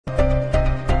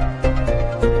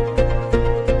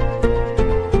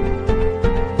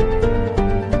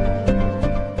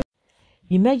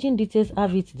Emerging details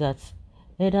have it that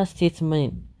elder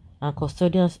statesmen and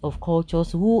custodians of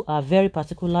cultures who are very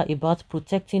particular about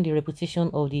protecting the reputation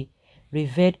of the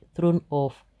revered throne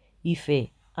of Ife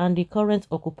and the current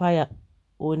occupier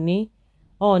Ooni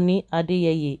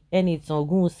Adeyeye Enitan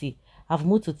Ogunwusi have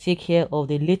moved to take care of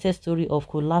the latest story of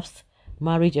collapsed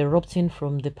marriage erupting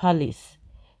from the palace.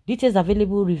 Details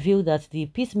available reveal that the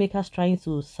peacemakers trying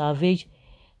to salvage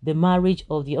the marriage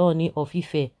of the Ooni of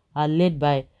Ife are led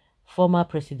by former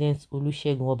President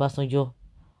Olusegun Obasanjo.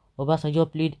 Obasanjo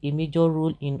played a major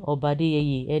role in Oba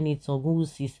Adeyeye Enitan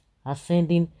Ogunwusi's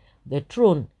ascending the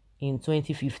throne in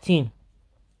 2015.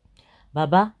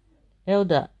 Baba,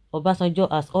 Elder Obasanjo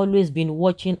has always been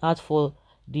watching out for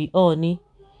the Ooni.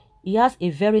 He has a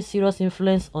very serious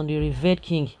influence on the revered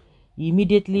king. He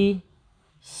immediately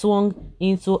swung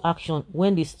into action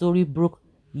when the story broke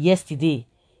yesterday.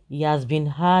 He has been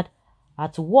hard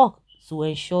at work to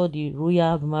ensure the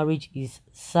royal marriage is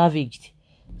salvaged.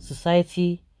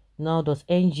 Society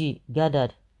Now.ng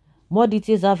gathered. More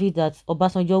details have it that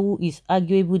Obasanjo, who is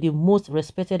arguably the most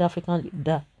respected African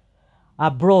leader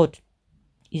abroad,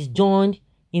 is joined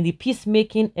in the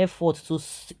peacemaking effort to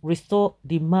restore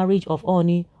the marriage of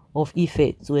Ooni of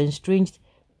Ife to estranged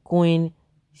Queen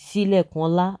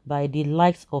Silekunla by the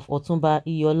likes of Otumba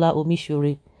Iyola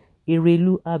Omishore,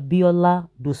 Erelu Abiola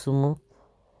Dosunmu,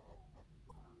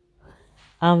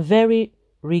 and very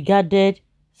regarded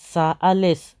Sir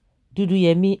Alex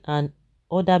Duduyemi and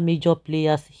other major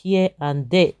players here and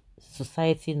there.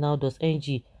 Society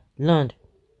Now.ng learned.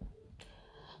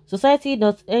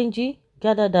 Society.ng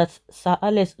gathered that Sir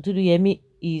Alex Duduyemi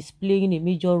is playing a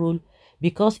major role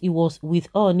because he was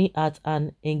with Ooni at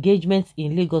an engagement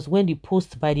in Lagos when the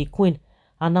post by the Queen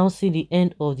announcing the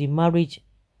end of the marriage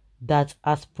that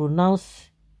has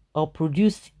produced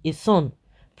a son,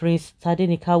 Prince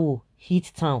Tadenikawo,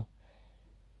 hit town.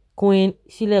 Queen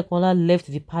Silekunla left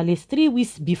the palace 3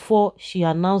 weeks before she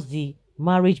announced the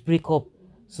marriage breakup.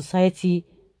 Society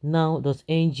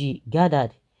Now.ng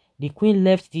gathered the Queen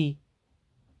left the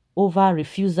over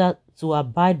refusal to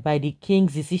abide by the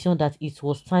king's decision that it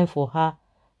was time for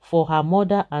her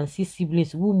mother and 6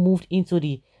 siblings who moved into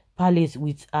the palace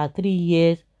with her 3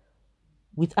 years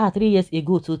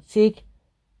ago to take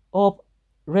up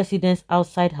residence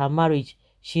outside her marriage.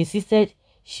 She insisted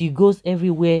she goes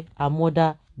everywhere her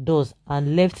mother does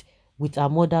and left with her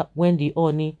mother when the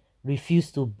Ooni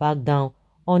refused to back down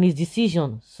on his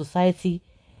decision. Society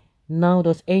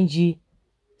Now.ng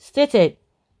stated.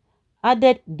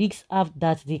 Added digs have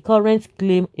that the current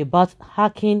claim about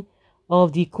hacking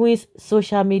of the Queen's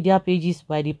social media pages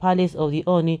by the palace of the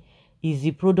Ooni is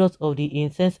the product of the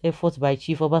intense efforts by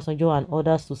Chief Obasanjo and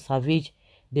others to salvage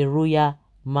the royal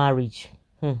marriage.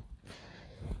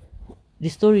 The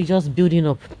story is just building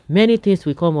up. Many things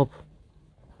will come up.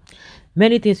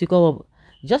 Many things will come up.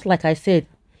 Just like I said,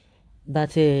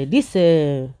 that this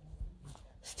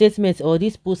statement or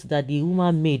this post that the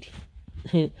woman made,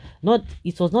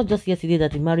 it was not just yesterday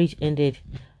that the marriage ended,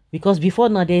 because before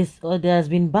now there has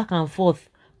been back and forth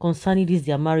concerning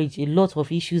their marriage, a lot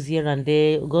of issues here and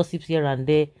there, gossips here and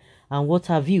there, and what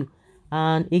have you.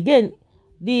 And again,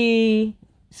 the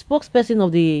spokesperson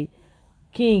of the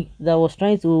king that was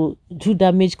trying to do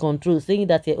damage control, saying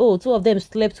that oh, 2 of them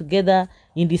slept together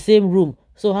in the same room,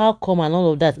 so how come and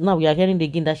all of that. Now we are hearing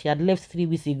again that she had left 3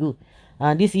 weeks ago,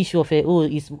 and this issue of oh,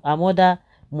 is her mother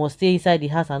must stay inside the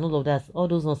house and all of that. All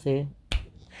those not say,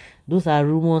 those are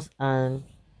rumors, and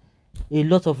a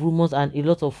lot of rumors and a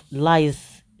lot of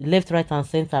lies left, right, and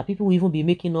center. People will even be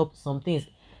making up some things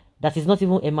that is not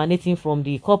even emanating from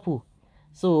the couple.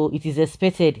 So it is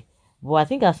expected, but I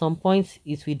think at some point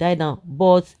it will die down.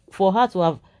 But for her to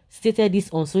have stated this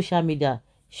on social media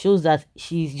shows that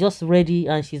she's just ready,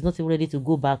 and she's not even ready to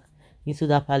go back into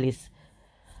that palace.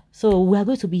 So we are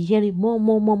going to be hearing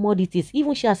more details.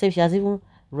 Even she herself, she has even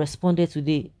responded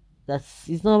today that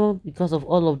it's not because of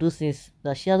all of those things,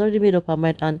 that she has already made up her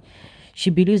mind, and she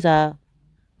believes that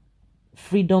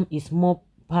freedom is more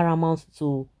paramount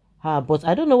to her. But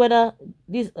I don't know whether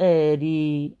this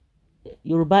the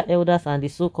Yoruba elders and the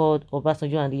so-called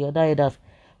Obasanjo and the other elders,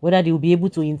 whether they will be able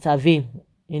to intervene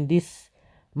in this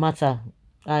matter.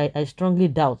 I strongly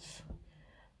doubt.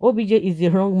 OBJ is the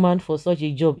wrong man for such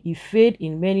a job. He failed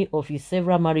in many of his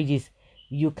several marriages.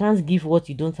 You can't give what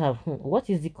you don't have. What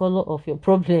is the color of your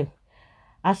problem?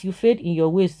 As you failed in your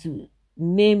ways to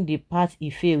name the part he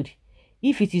failed.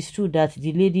 If it is true that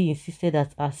the lady insisted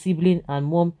that her sibling and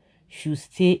mom should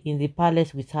stay in the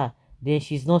palace with her, then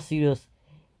she's not serious.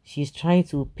 She's trying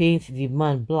to paint the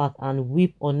man black and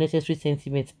whip unnecessary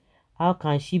sentiments how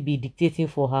can she be dictating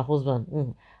for her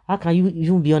husband? How can you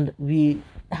even be on be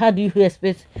how do you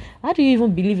expect how do you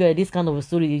even believe this kind of a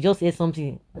story? You just hear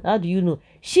something. How do you know?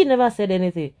 She never said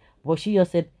anything, but she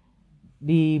just said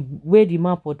the way the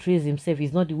man portrays himself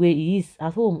is not the way he is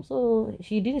at home. So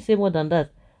she didn't say more than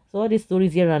that. So all these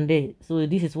stories here and there. So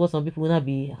this is what some people will not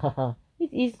be. It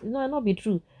is not be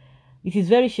true. It is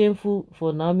very shameful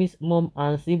for Naomi's mom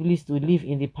and siblings to live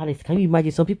in the palace. Can you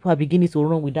imagine? Some people are beginning to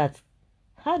run with that.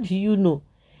 How do you know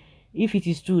if it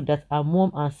is true that her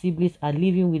mom and siblings are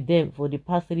living with them for the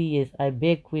past 3 years? I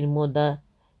beg Queen Mother,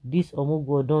 this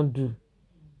Omugo don't do.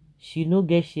 She no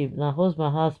get shame. Now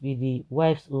husband house be the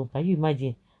wife's own. Can you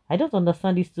imagine? I don't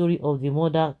understand the story of the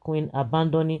mother queen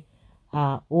abandoning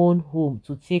her own home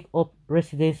to take up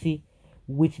residency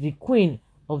with the queen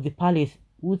of the palace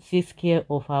who takes care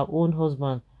of her own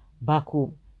husband back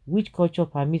home. Which culture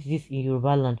permits this in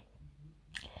Yoruba land?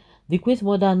 The queen's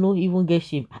mother no even get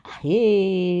shame.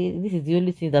 Hey, this is the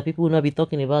only thing that people will not be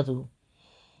talking about. Oh.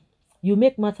 You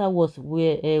make matter worse.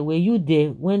 Were you there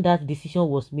when that decision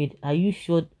was made? Are you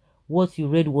sure what you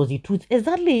read was the truth?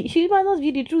 Exactly. She might not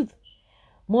be the truth.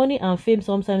 Money and fame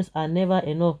sometimes are never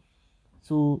enough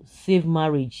to save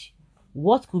marriage.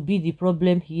 What could be the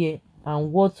problem here,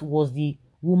 and what was the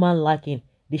woman lacking?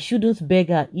 They shouldn't beg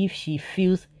her if she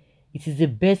feels it is the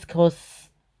best course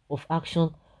of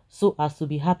action so as to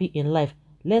be happy in life.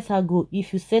 Let her go.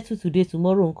 If you settle today,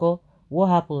 tomorrow, uncle, what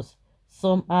happens?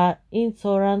 Some are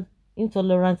intolerant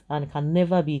and can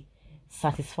never be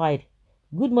satisfied.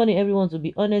 Good morning, everyone. To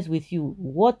be honest with you,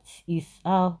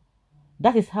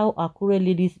 that is how Akure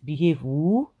ladies behave.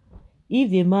 Ooh.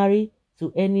 If they marry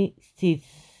to any state,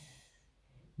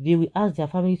 they will ask their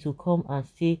family to come and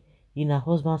stay in her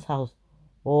husband's house.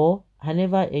 Or I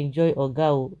never enjoy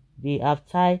Ogao. They have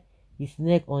tied his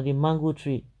neck on the mango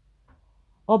tree.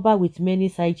 Oba with many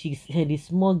side chicks, the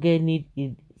small girl need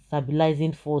a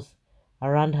stabilizing force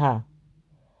around her.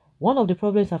 One of the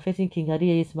problems affecting King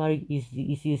Adeye's marriage is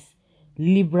his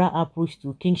liberal approach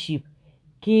to kingship.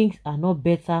 Kings are not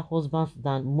better husbands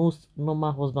than most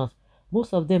normal husbands.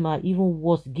 Most of them are even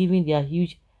worse given their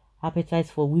huge appetites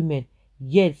for women.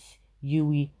 Yet, you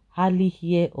will hardly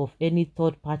hear of any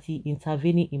third party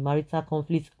intervening in marital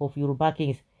conflicts of Yoruba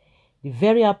kings. The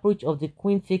very approach of the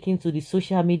queen taking to the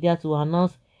social media to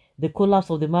announce the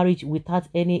collapse of the marriage without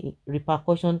any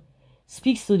repercussion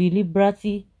speaks to the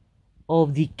liberty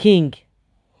of the king.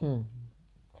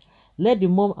 Let the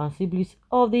mom and siblings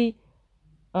of the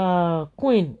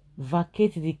queen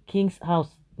vacate the king's house.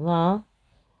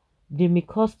 They may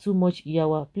cost too much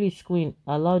yawa. Please, queen,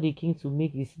 allow the king to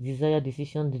make his desired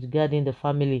decision regarding the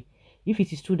family. If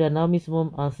it is true that Naomi's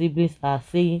mom and siblings are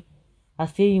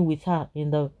staying with her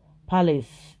in the palace,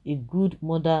 a good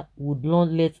mother would not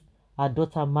let her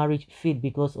daughter marriage fail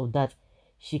because of that.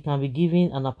 She can be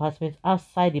given an apartment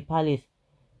outside the palace.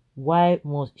 Why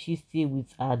must she stay with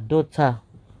her daughter?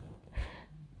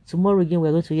 Tomorrow again,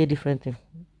 we're going to hear different thing.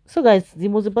 So, guys, the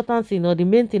most important thing, or the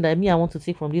main thing that I want to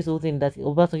take from this whole thing, that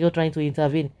Obasanjo trying to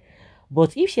intervene.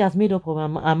 But if she has made up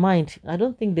her mind, I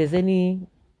don't think there's any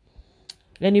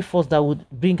force that would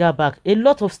bring her back. A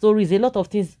lot of stories, a lot of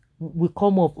things will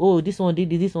come up. Oh, this one did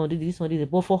this one did this one did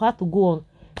it. But for her to go on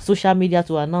social media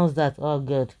to announce that, oh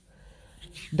God,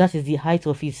 that is the height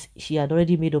of it. She had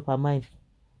already made up her mind.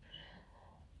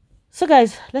 So,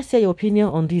 guys, let's hear your opinion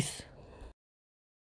on this.